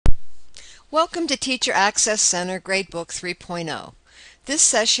Welcome to Teacher Access Center Gradebook 3.0. This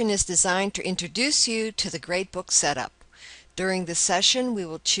session is designed to introduce you to the Gradebook Setup. During this session, we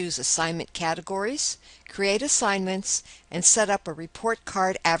will choose assignment categories, create assignments, and set up a report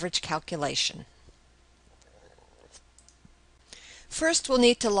card average calculation. First, we'll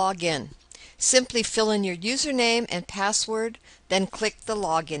need to log in. Simply fill in your username and password, then click the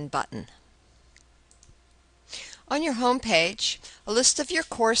Login button. On your home page, a list of your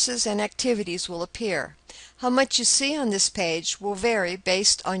courses and activities will appear. How much you see on this page will vary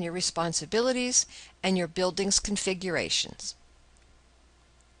based on your responsibilities and your building's configurations.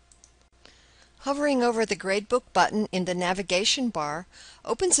 Hovering over the Gradebook button in the navigation bar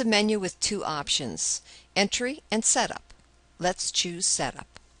opens a menu with two options, Entry and Setup. Let's choose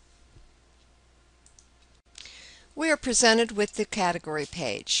Setup. We are presented with the category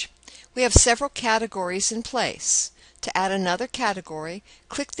page. We have several categories in place. To add another category,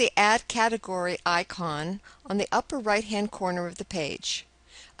 click the Add Category icon on the upper right-hand corner of the page.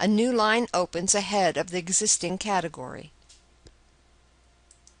 A new line opens ahead of the existing category.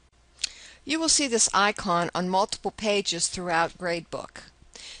 You will see this icon on multiple pages throughout Gradebook.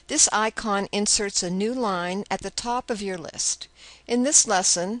 This icon inserts a new line at the top of your list. In this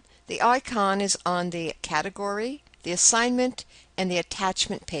lesson, the icon is on the category, the assignment, and the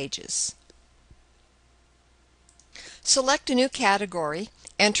attachment pages. Select a new category,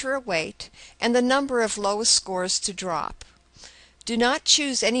 enter a weight, and the number of lowest scores to drop. Do not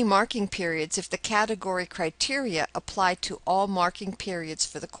choose any marking periods if the category criteria apply to all marking periods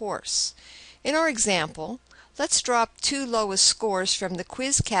for the course. In our example, let's drop 2 lowest scores from the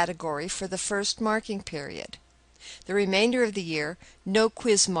quiz category for the first marking period. The remainder of the year, no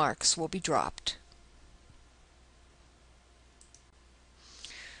quiz marks will be dropped.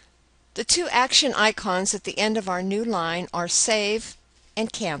 The two action icons at the end of our new line are Save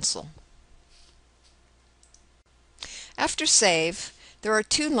and Cancel. After Save, there are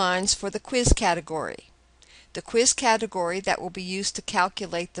two lines for the quiz category. The quiz category that will be used to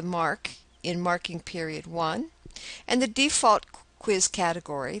calculate the mark in marking period 1, and the default quiz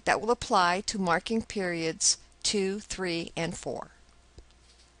category that will apply to marking periods 2, 3, and 4.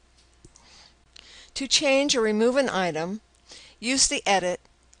 To change or remove an item, use the Edit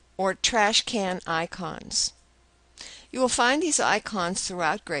or trash can icons. You will find these icons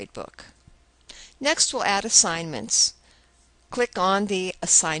throughout Gradebook. Next, we'll add assignments. Click on the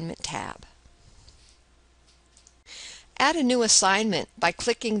Assignment tab. Add a new assignment by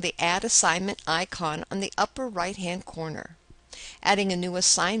clicking the Add Assignment icon on the upper right-hand corner. Adding a new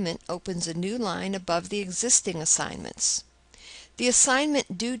assignment opens a new line above the existing assignments. The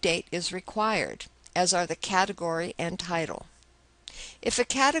assignment due date is required, as are the category and title. If a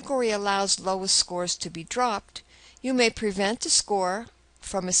category allows lowest scores to be dropped, you may prevent a score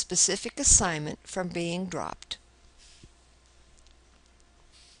from a specific assignment from being dropped.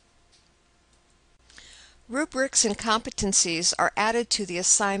 Rubrics and competencies are added to the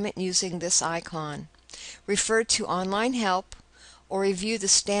assignment using this icon. Refer to online help or review the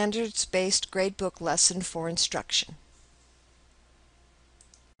standards-based Gradebook lesson for instruction.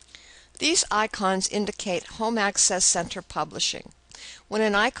 These icons indicate Home Access Center publishing. When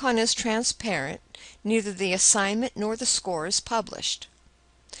an icon is transparent, neither the assignment nor the score is published.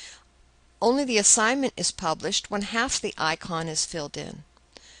 Only the assignment is published when half the icon is filled in.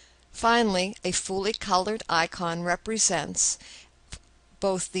 Finally, a fully colored icon represents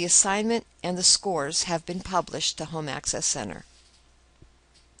both the assignment and the scores have been published to Home Access Center.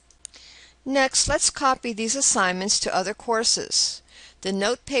 Next, let's copy these assignments to other courses. The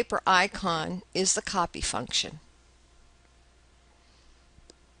note paper icon is the copy function.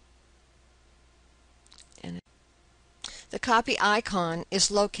 The copy icon is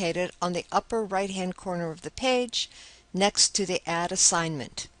located on the upper right-hand corner of the page next to the Add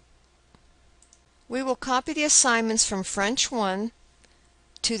Assignment. We will copy the assignments from French 1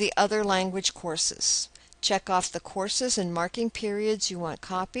 to the other language courses. Check off the courses and marking periods you want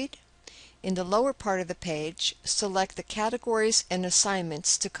copied. In the lower part of the page, select the categories and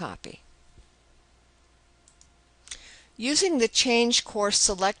assignments to copy. Using the Change Course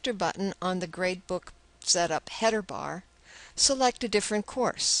Selector button on the Gradebook Setup header bar, select a different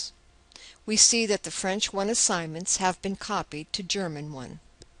course. We see that the French 1 assignments have been copied to German 1.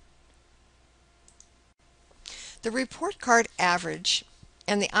 The report card average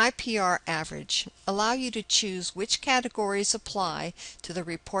and the IPR average allow you to choose which categories apply to the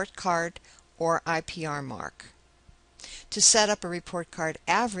report card or IPR mark. To set up a report card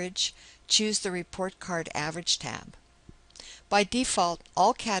average, choose the Report Card Average tab. By default,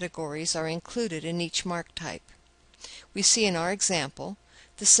 all categories are included in each mark type. We see in our example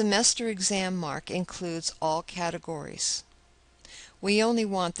The semester exam mark includes all categories. We only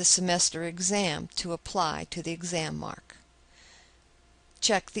want the semester exam to apply to the exam mark.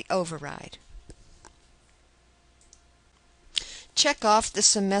 Check the override. Check off the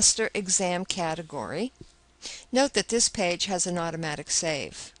semester exam category. Note that this page has an automatic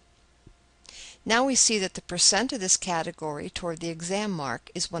save. Now we see that the percent of this category toward the exam mark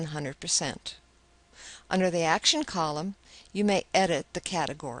is 100%. Under the Action column, you may edit the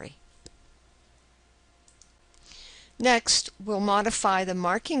category. Next, we'll modify the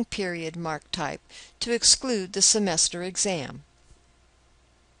marking period mark type to exclude the semester exam.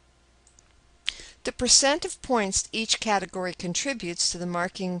 The percent of points each category contributes to the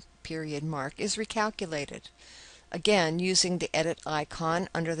marking period mark is recalculated. Again, using the Edit icon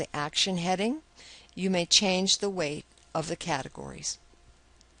under the Action heading, you may change the weight of the categories.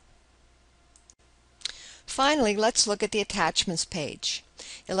 Finally, let's look at the Attachments page.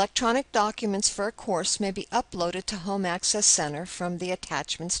 Electronic documents for a course may be uploaded to Home Access Center from the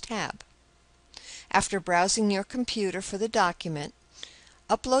Attachments tab. After browsing your computer for the document,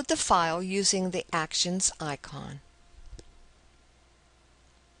 upload the file using the Actions icon.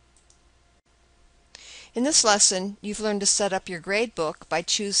 In this lesson, you've learned to set up your gradebook by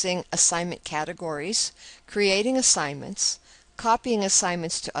choosing assignment categories, creating assignments, copying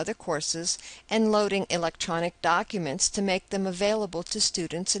assignments to other courses, and loading electronic documents to make them available to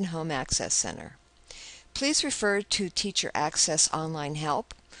students in Home Access Center. Please refer to Teacher Access Online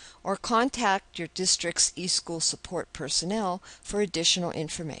Help or contact your district's eSchool support personnel for additional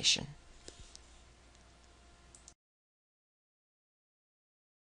information.